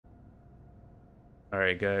All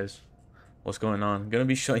right, guys, what's going on? I'm gonna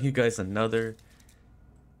be showing you guys another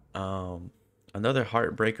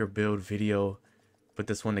Heartbreaker build video. Put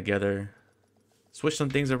this one together, switch some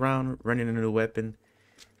things around, running a new weapon,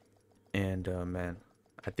 and man,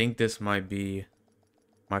 I think this might be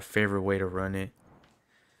my favorite way to run it.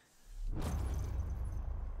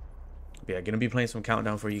 But yeah, gonna be playing some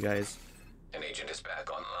countdown for you guys. An agent is back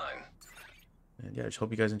online. And yeah, just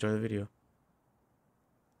hope you guys enjoy the video.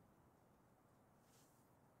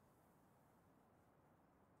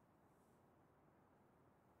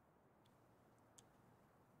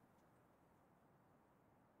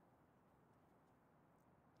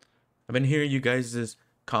 I've been hearing you guys'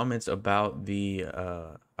 comments about the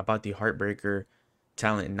Heartbreaker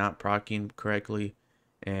talent not proccing correctly,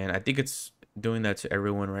 and I think it's doing that to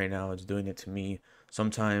everyone right now. It's doing it to me.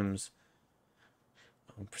 Sometimes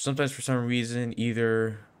for some reason,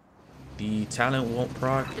 either the talent won't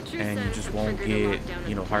proc and you just won't get,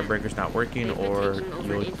 Heartbreaker's not working, or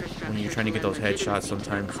when you're trying to get those headshots,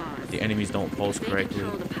 sometimes the enemies don't pulse correctly,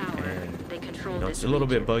 and it's a little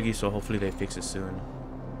bit buggy. So hopefully they fix it soon.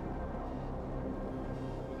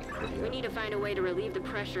 We need to find a way to relieve the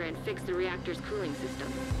pressure and fix the reactor's cooling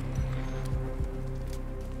system.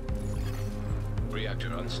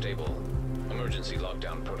 Reactor unstable. Emergency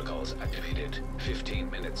lockdown protocols activated. 15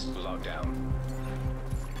 minutes lockdown.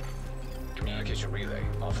 Communication relay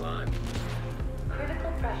offline.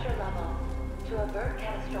 Critical pressure level. To avert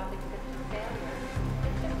catastrophic system failure.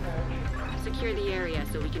 System mode. Secure the area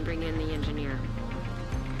so we can bring in the engineer.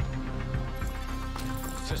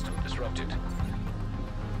 System disrupted.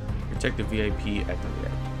 Protect the VIP at the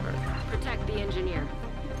reactor. Right. Protect the engineer.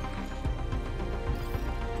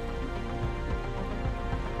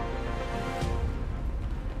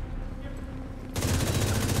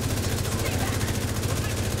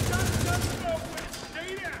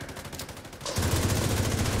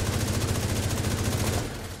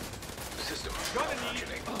 System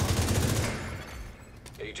malfunctioning.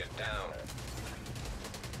 Agent down.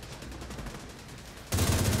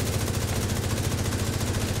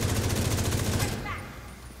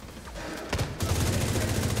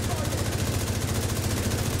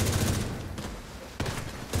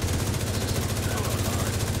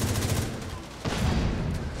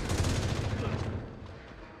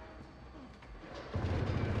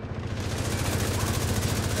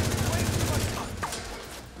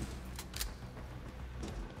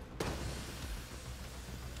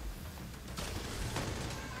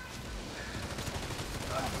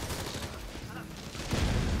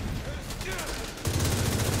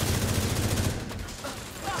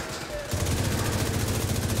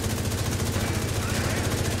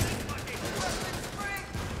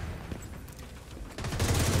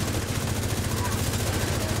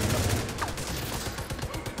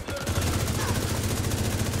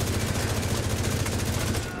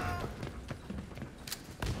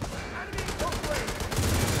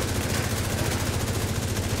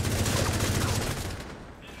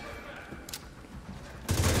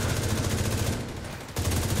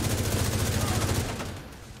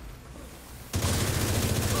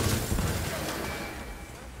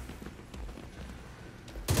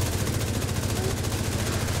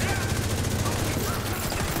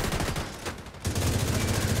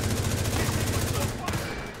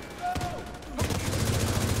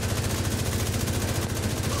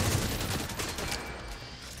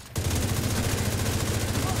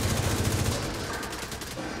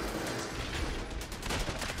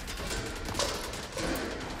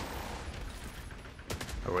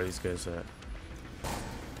 Where are these guys at?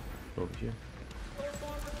 Over here.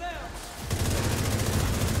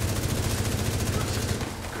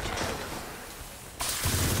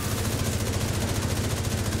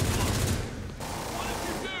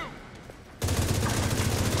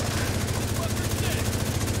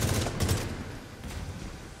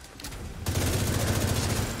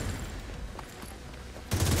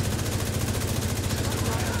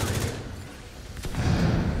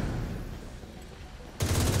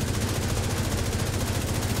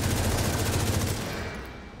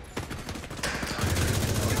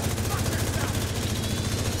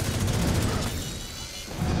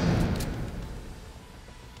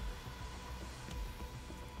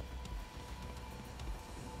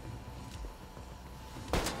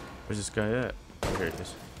 Where's this guy at? Oh, here it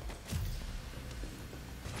is.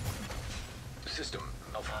 System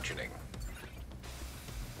malfunctioning.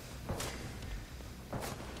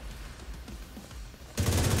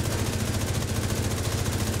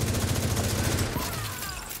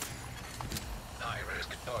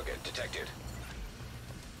 High-risk target detected.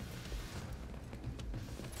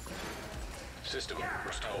 System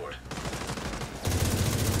restored.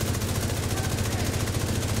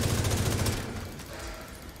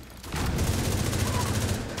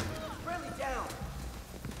 Friendly down.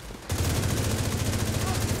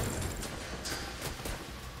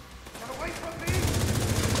 Get away from me!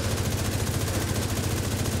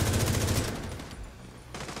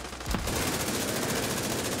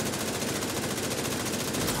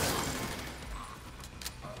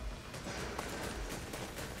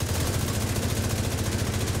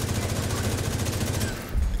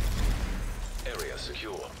 Area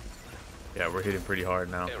secure. Yeah, we're hitting pretty hard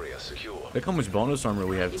now. Area secure. Look how much bonus armor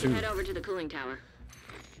we have You can too. head over to the cooling tower.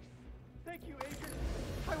 Thank you, Agent.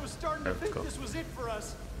 I was starting to Let's think go. this was it for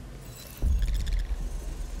us.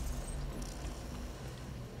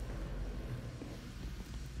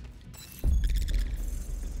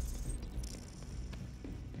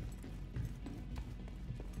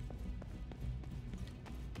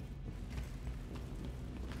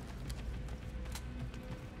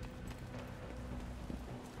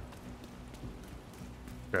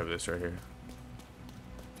 Grab this right here.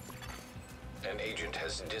 An agent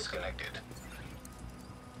has disconnected.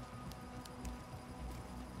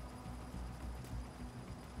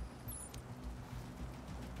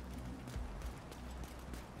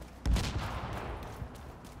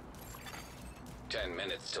 Ten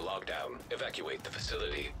minutes to lockdown. Evacuate the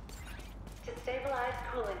facility. To stabilize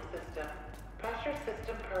cooling system, pressure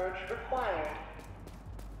system purge required.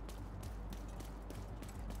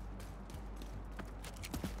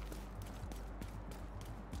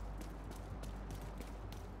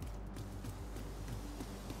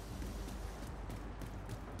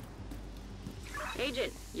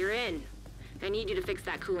 Agent, you're in. I need you to fix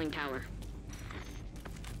that cooling tower.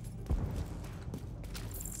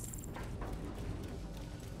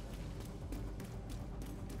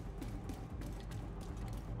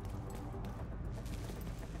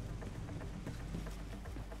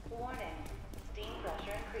 Warning, steam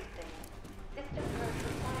pressure increasing. System purge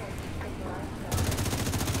required to stabilize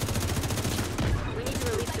cooling. We need to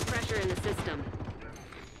release the pressure in the system.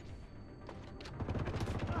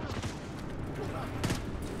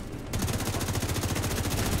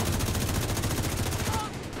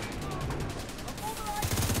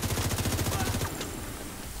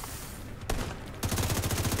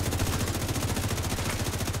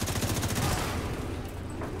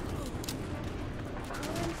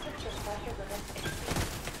 Cooling system pressure limits exceeded.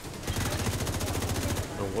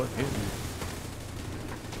 So what hit me?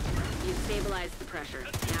 You've stabilized the pressure. Now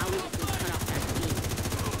we just need to cut off that steam.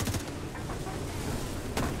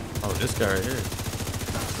 Oh, this guy right here. I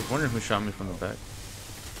was wondering who shot me from the back.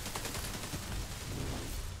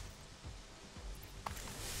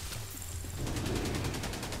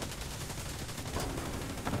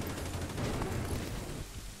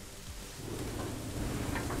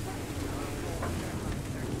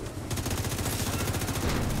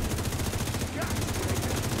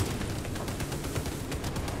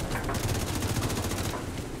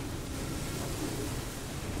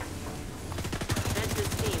 That's the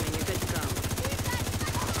steam and you're good to go.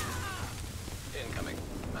 Incoming.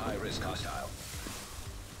 High risk hostile.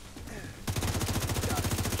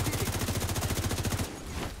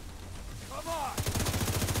 Come on!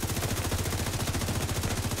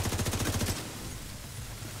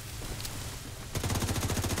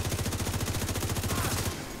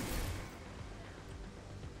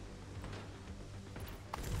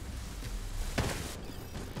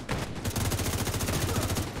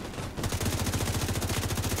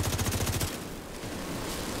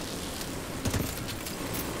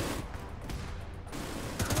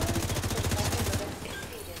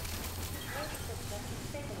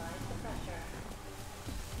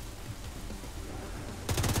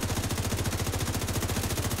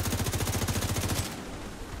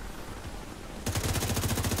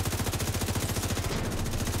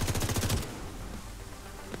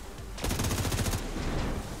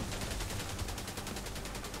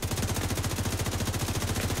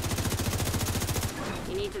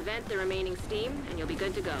 You need to vent the remaining steam and you'll be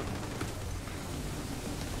good to go.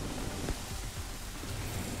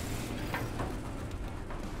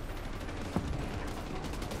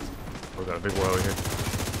 We got a big boy over here.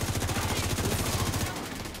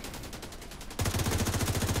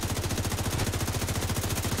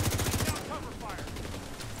 Cover fire!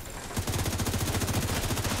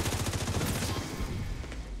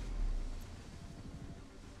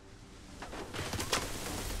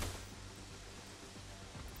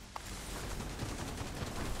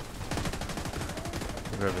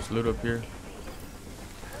 Grab this loot up here.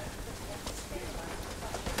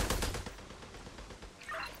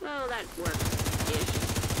 Well, that worked-ish.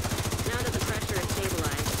 Now that the pressure is stabilized,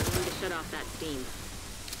 steam.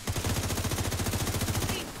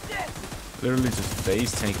 Literally just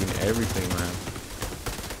face tanking everything, man.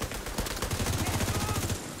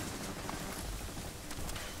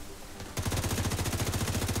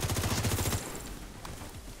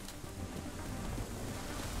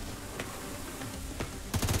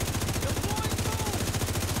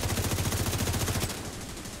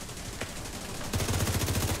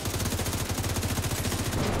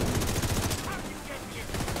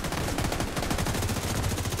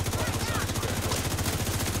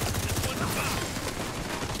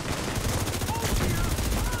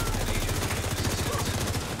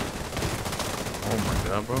 Oh my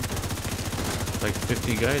god, bro. Like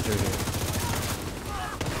 50 guys right here.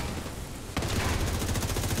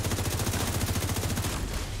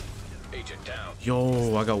 Agent down.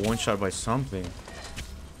 Yo, I got one shot by something.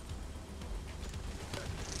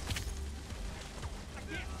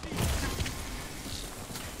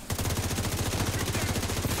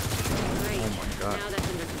 Great. Oh my god. Now that's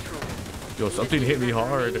under control. Yo, something hit me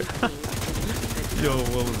hard. Yo,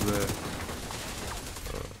 what was that?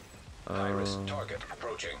 Iris target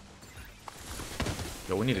approaching.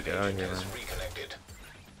 Yo, we need to get out of here, Agent man. is reconnected.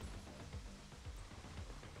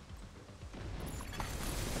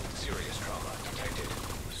 Serious trauma detected.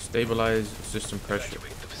 Stabilize system pressure.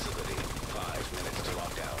 Evacuate the facility. 5 minutes to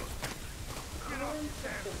lockdown.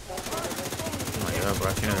 Oh my god, bro,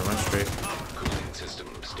 I can't even run straight. Cooling system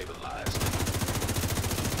stabilized.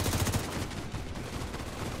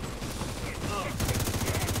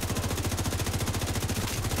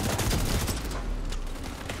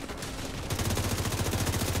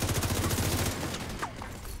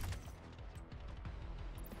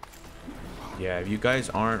 Yeah, if you guys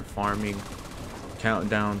aren't farming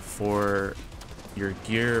countdown for your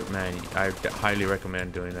gear, man, I highly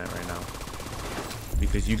recommend doing that right now.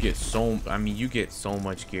 Because you get you get so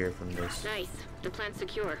much gear from this. Nice. The plant's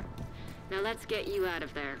secure. Now let's get you out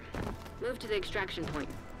of there. Move to the extraction point.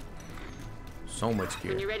 So much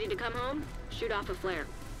When gear. you're ready to come home, shoot off a flare.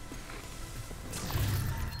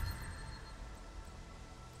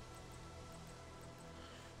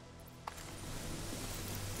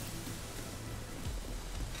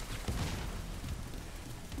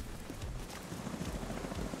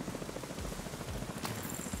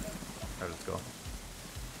 Alright, let's go.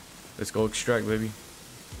 Let's go extract, baby.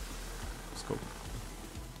 Let's go.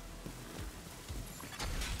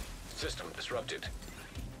 System disrupted.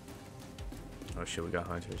 Oh shit, we got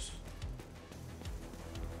hunters.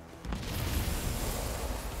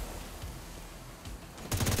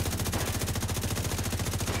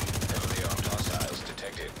 Heavily armed hostiles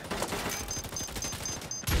detected.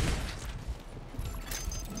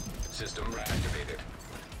 System reactivated.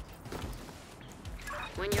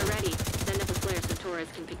 When you're ready, send up a flare so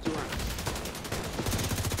Torres can pick you up.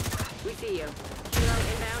 We see you. Kilo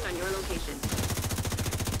inbound on your location.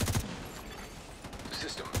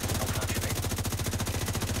 System malfunctioning.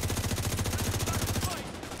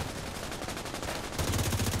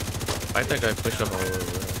 I think I pushed up all over.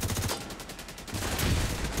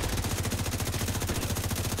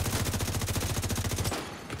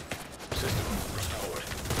 System restored.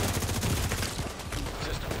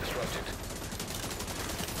 System disrupted.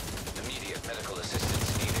 Immediate medical assistance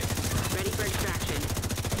needed. Ready for extraction.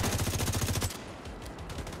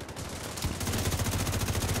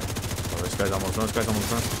 Oh, this guy's almost done. This guy's almost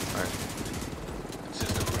done. Alright.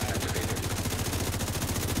 System reactivated.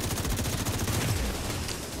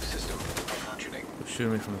 System malfunctioning.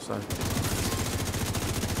 Shooting me from the side.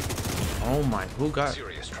 Oh my, who got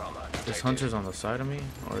Serious trauma this? detected. Hunter's on the side of me?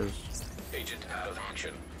 Or is Agent out of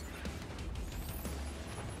action.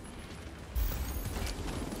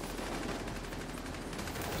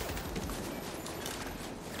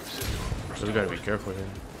 System so we gotta be restored. careful here.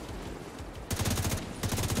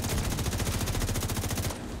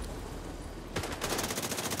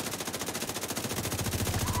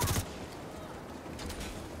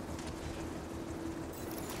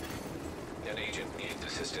 An agent needs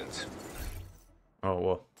assistance. Oh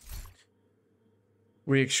well.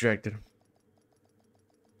 We extracted him.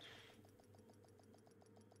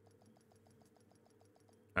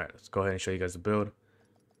 Alright, let's go ahead and show you guys the build.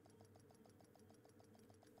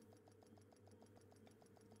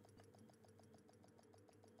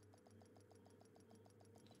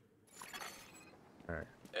 Alright.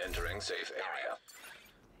 Entering safe area.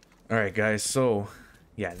 Alright guys, so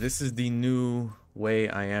yeah, this is the new way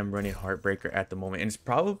I am running Heartbreaker at the moment. And it's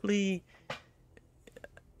probably,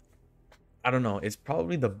 I don't know, it's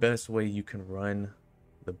probably the best way you can run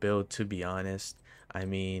the build, to be honest. I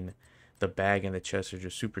mean, the bag and the chest are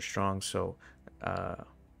just super strong, so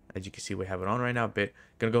As you can see, we have it on right now, but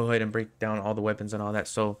gonna go ahead and break down all the weapons and all that.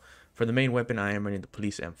 So for the main weapon, I am running the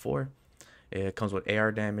Police M4. It comes with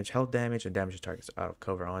AR damage, health damage, and damage to targets out of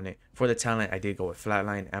cover on it. For the talent, I did go with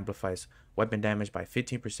Flatline. Amplifies weapon damage by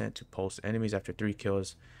 15% to pulse enemies after 3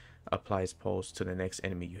 kills. Applies pulse to the next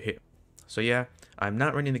enemy you hit. So yeah, I'm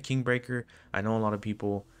not running the Kingbreaker. I know a lot of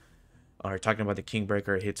people are talking about the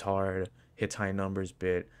Kingbreaker. It hits hard, hits high numbers,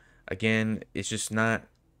 but again, it's just not.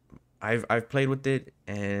 I've played with it,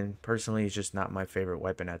 and personally, it's just not my favorite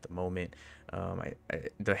weapon at the moment.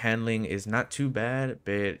 The handling is not too bad,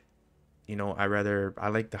 but you know, I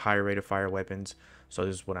like the higher rate of fire weapons, so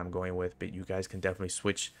this is what I'm going with. But you guys can definitely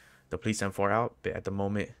switch the Police M4 out. But at the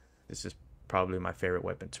moment, this is probably my favorite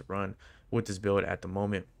weapon to run with this build at the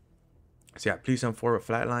moment. So yeah, Police M4 with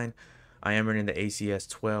Flatline. I am running the ACS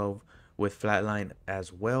 12 with Flatline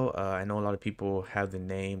as well. I know a lot of people have the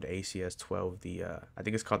name the ACS 12. I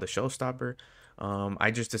think it's called the Showstopper.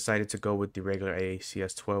 I just decided to go with the regular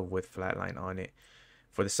ACS 12 with Flatline on it.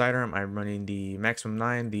 For the sidearm, I'm running the Maximum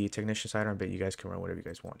 9, the Technician sidearm, but you guys can run whatever you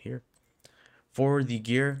guys want here. For the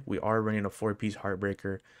gear, we are running a 4-piece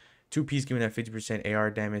Heartbreaker. 2 pieces giving us 50%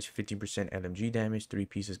 AR damage, 15% LMG damage, 3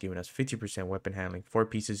 pieces giving us 50% weapon handling, 4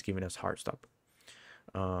 pieces giving us Heartstopper.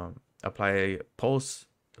 Apply pulse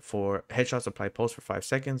for headshots, apply pulse for 5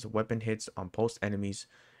 seconds. Weapon hits on pulse enemies.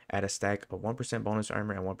 Add a stack of 1% bonus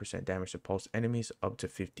armor and 1% damage to pulse enemies up to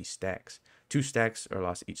 50 stacks. 2 stacks are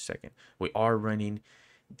lost each second. We are running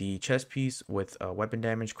the chest piece with weapon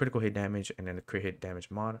damage, critical hit damage, and then a crit hit damage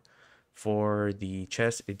mod. For the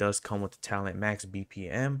chest, it does come with the talent max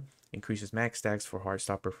BPM. Increases max stacks for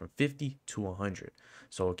Heartstopper from 50 to 100.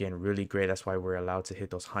 So again, really great. That's why we're allowed to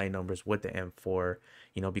hit those high numbers with the M4,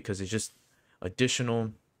 you know, because it's just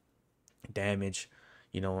additional damage.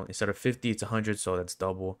 You know, instead of 50, it's 100, so that's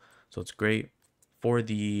double. So it's great. For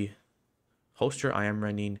the holster, I am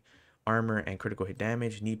running armor and critical hit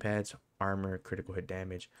damage, knee pads, armor, critical hit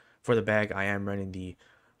damage. For the bag, I am running the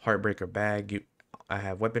Heartbreaker bag. I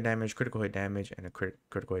have weapon damage, critical hit damage, and a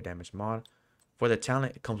critical hit damage mod. For the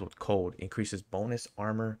talent, it comes with cold. Increases bonus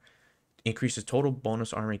armor, increases total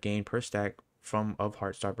bonus armor gain per stack of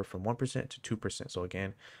Heartstopper from 1% to 2%. So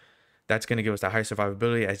again, that's going to give us that high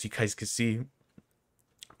survivability. As you guys can see,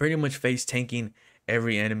 pretty much face tanking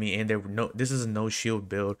every enemy in there. This is a no shield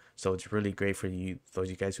build, so it's really great for you, those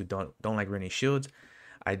you guys who don't like running shields.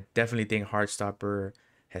 I definitely think Heartstopper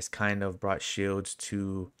has kind of brought shields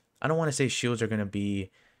to, I don't want to say shields are going to be,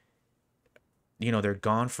 you know, they're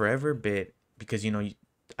gone forever, but because, you know,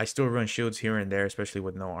 I still run shields here and there, especially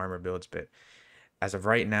with no armor builds. But as of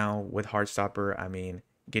right now, with Heartstopper, I mean,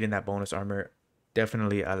 getting that bonus armor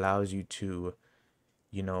definitely allows you to,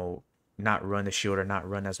 you know, not run the shield or not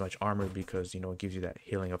run as much armor, because, you know, it gives you that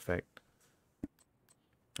healing effect.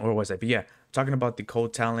 Or was that? But yeah, talking about the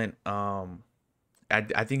cold talent,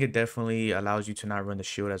 I think it definitely allows you to not run the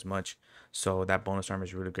shield as much. So that bonus armor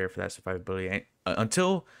is really great for that survivability. And,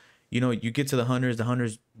 until, you know, you get to the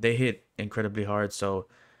hunters, they hit incredibly hard. So,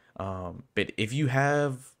 but if you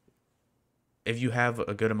have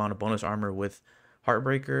a good amount of bonus armor with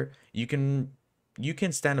Heartbreaker, you can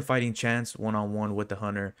stand a fighting chance one-on-one with the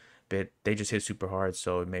hunter, but they just hit super hard.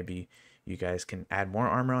 So maybe you guys can add more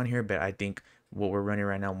armor on here, but I think what we're running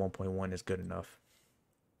right now, 1.1, is good enough.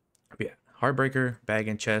 But yeah, Heartbreaker bag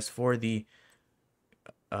and chest. For the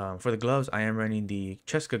gloves, I am running the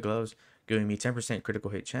Cheska gloves, giving me 10%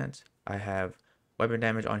 critical hit chance. I have weapon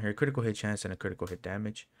damage on here, critical hit chance, and a critical hit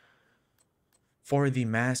damage. For the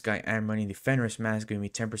mask, I am running the Fenris mask, giving me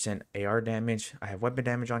 10% AR damage. I have weapon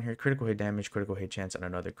damage on here, critical hit damage, critical hit chance, and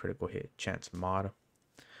another critical hit chance mod.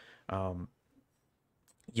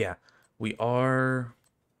 Yeah, we are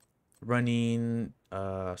running,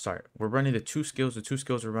 we're running the 2 skills. The 2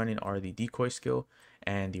 skills we're running are the decoy skill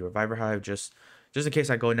and the reviver hive, just in case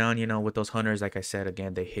I go down, you know, with those hunters. Like I said,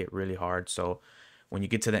 again, they hit really hard. So when you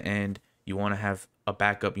get to the end, you want to have a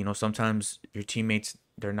backup. You know, sometimes your teammates,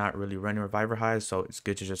 they're not really running reviver highs, so it's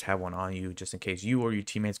good to just have one on you, just in case you or your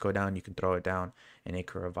teammates go down. You can throw it down and it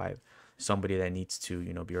can revive somebody that needs to,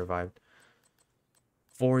 you know, be revived.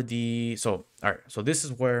 For the, all right, so this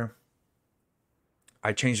is where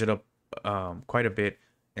I changed it up quite a bit.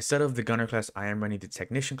 Instead of the gunner class, I am running the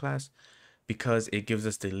technician class, because it gives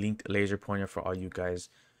us the linked laser pointer. For all you guys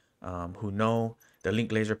who know, the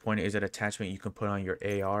linked laser pointer is an attachment you can put on your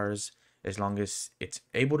ARs as long as it's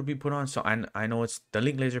able to be put on. So I know it's the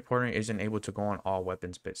linked laser pointer isn't able to go on all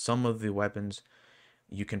weapons, but some of the weapons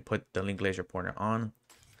you can put the linked laser pointer on.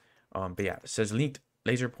 But yeah, it says linked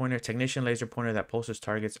laser pointer, technician laser pointer that pulses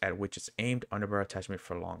targets at which it's aimed, underbar attachment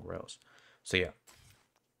for long rails. So yeah,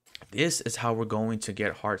 This is how we're going to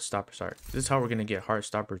get Heartstopper. Sorry, this is how we're going to get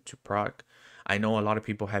Heartstopper to proc. I know a lot of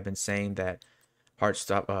people have been saying that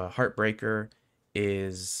Heartbreaker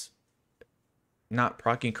is not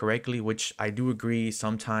procking correctly, which I do agree.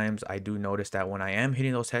 Sometimes I do notice that when I am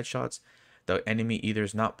hitting those headshots, the enemy either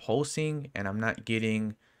is not pulsing and I'm not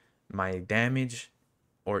getting my damage,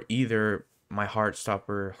 or either my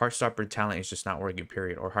Heartstopper talent is just not working,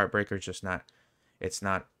 period, or Heartbreaker is just not, it's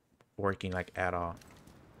not working like at all.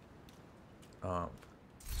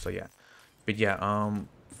 So yeah, but yeah,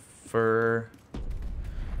 for,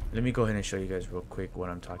 let me go ahead and show you guys real quick what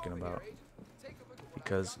I'm talking about,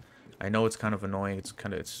 because I know it's kind of annoying.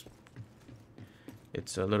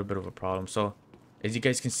 It's a little bit of a problem. So as you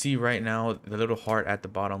guys can see right now, the little heart at the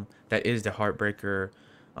bottom, that is the Heartbreaker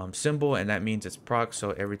symbol, and that means it's proc.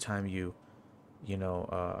 So every time you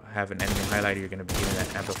have an enemy highlighter, you're going to be getting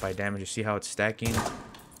that amplified damage. You see how it's stacking?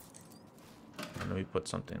 Let me put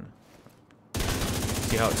something.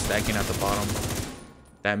 See how it's stacking at the bottom?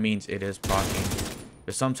 That means it is procking.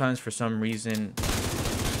 But sometimes for some reason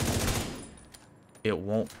it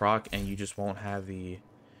won't proc, and you just won't have the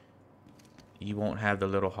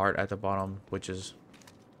little heart at the bottom, which is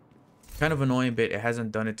kind of annoying. But it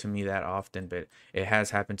hasn't done it to me that often, but it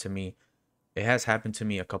has happened to me. It has happened to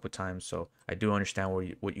me a couple times, so I do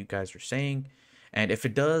understand what you guys are saying. And if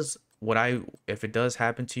it does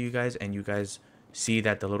happen to you guys, and you guys see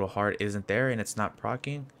that the little heart isn't there and it's not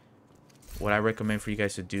procking, what I recommend for you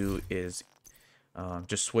guys to do is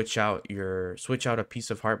just switch out a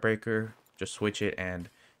piece of Heartbreaker. Just switch it, and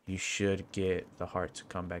you should get the heart to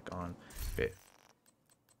come back on a bit.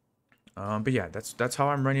 But yeah, that's how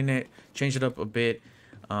I'm running it. Change it up a bit.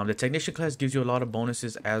 The technician class gives you a lot of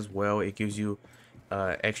bonuses as well. It gives you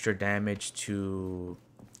extra damage to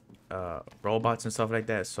robots and stuff like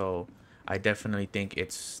that. So I definitely think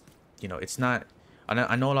it's not.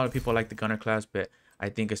 I know a lot of people like the gunner class, but I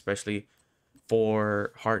think especially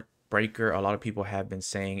for Heartbreaker, a lot of people have been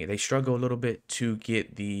saying they struggle a little bit to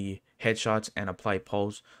get the headshots and apply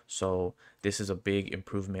pulse. So this is a big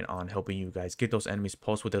improvement on helping you guys get those enemies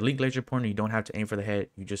pulse. With the link laser pointer, you don't have to aim for the head.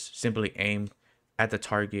 You just simply aim at the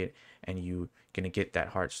target, and you gonna get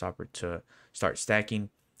that Heartstopper to start stacking.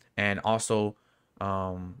 And also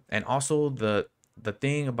the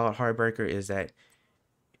thing about Heartbreaker is that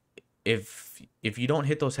if you don't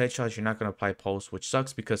hit those headshots, you're not going to apply pulse, which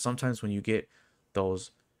sucks, because sometimes when you get those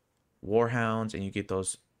warhounds and you get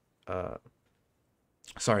those the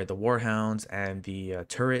warhounds and the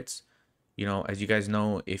turrets, as you guys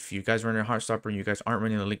know, if you guys run a Heartstopper and you guys aren't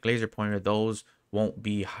running a link laser pointer, those won't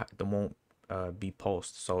be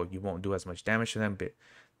pulsed, so you won't do as much damage to them. But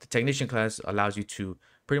the technician class allows you to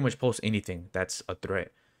pretty much pulse anything that's a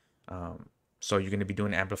threat. So you're going to be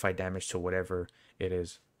doing amplified damage to whatever it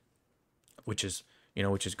is, which is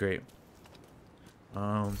great.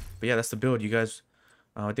 But yeah, that's the build, you guys.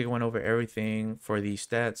 I think I went over everything for the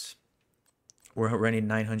stats. We're running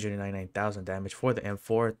 999,000 damage for the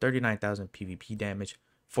M4, 39,000 PvP damage,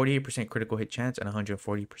 48% critical hit chance, and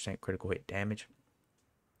 140% critical hit damage,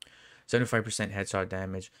 75% headshot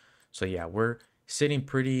damage. So yeah, we're sitting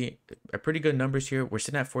pretty good numbers here. We're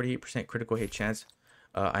sitting at 48% critical hit chance.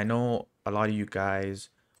 I know a lot of you guys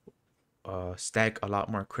stack a lot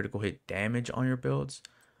more critical hit damage on your builds.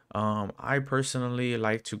 I personally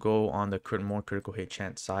like to go on the more critical hit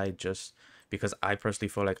chance side, just because I personally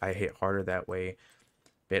feel like I hit harder that way.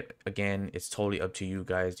 But again, it's totally up to you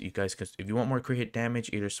guys. You guys, if you want more crit hit damage,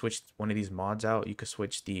 either switch one of these mods out. You could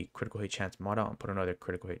switch the critical hit chance mod out and put another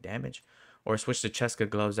critical hit damage, or switch the Cheska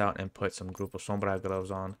gloves out and put some Grupo Sombra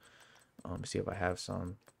gloves on. See if I have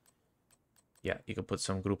some. Yeah, you can put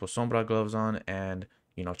some Grupo Sombra gloves on and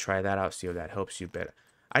try that out, see if that helps you. But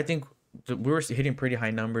I think we were hitting pretty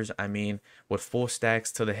high numbers. I mean, with full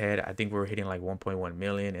stacks to the head, I think we were hitting like 1.1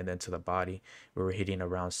 million, and then to the body we were hitting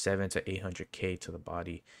around 700 to 800k to the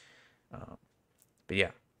body. But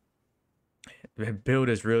yeah, the build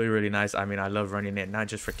is really nice. I mean, I love running it, not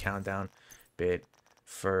just for countdown, but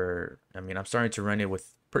I'm starting to run it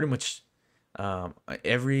with pretty much all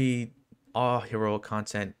heroic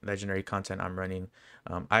content, legendary content I'm running.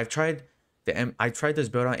 I tried this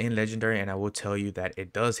build out in legendary, and I will tell you that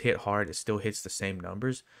it does hit hard. It still hits the same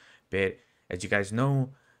numbers, but as you guys know,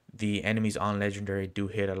 the enemies on legendary do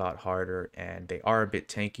hit a lot harder, and they are a bit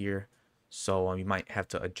tankier. So you might have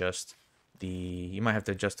to adjust the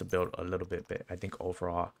build a little bit. But I think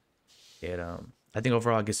overall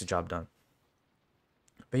it gets the job done.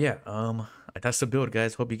 But yeah, that's the build,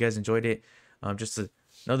 guys. Hope you guys enjoyed it. Just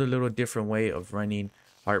another little different way of running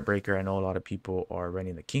Heartbreaker. I know a lot of people are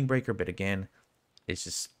running the Kingbreaker, but again,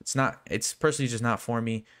 it's personally just not for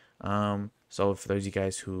me. So for those of you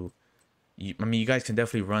guys who, I mean, you guys can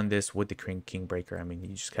definitely run this with the King Breaker. I mean,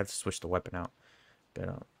 you just have to switch the weapon out.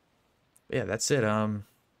 But yeah, that's it.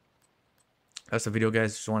 That's the video,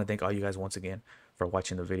 guys. Just want to thank all you guys once again for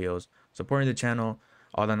watching the videos, supporting the channel.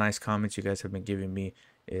 All the nice comments you guys have been giving me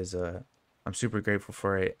is I'm super grateful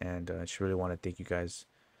for it, and just really want to thank you guys.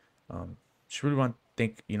 Just really want to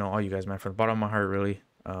thank, you know, all you guys, man, from the bottom of my heart, really.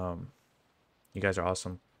 You guys are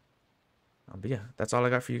awesome. But yeah, that's all I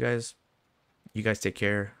got for you guys. You guys take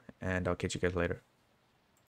care, and I'll catch you guys later.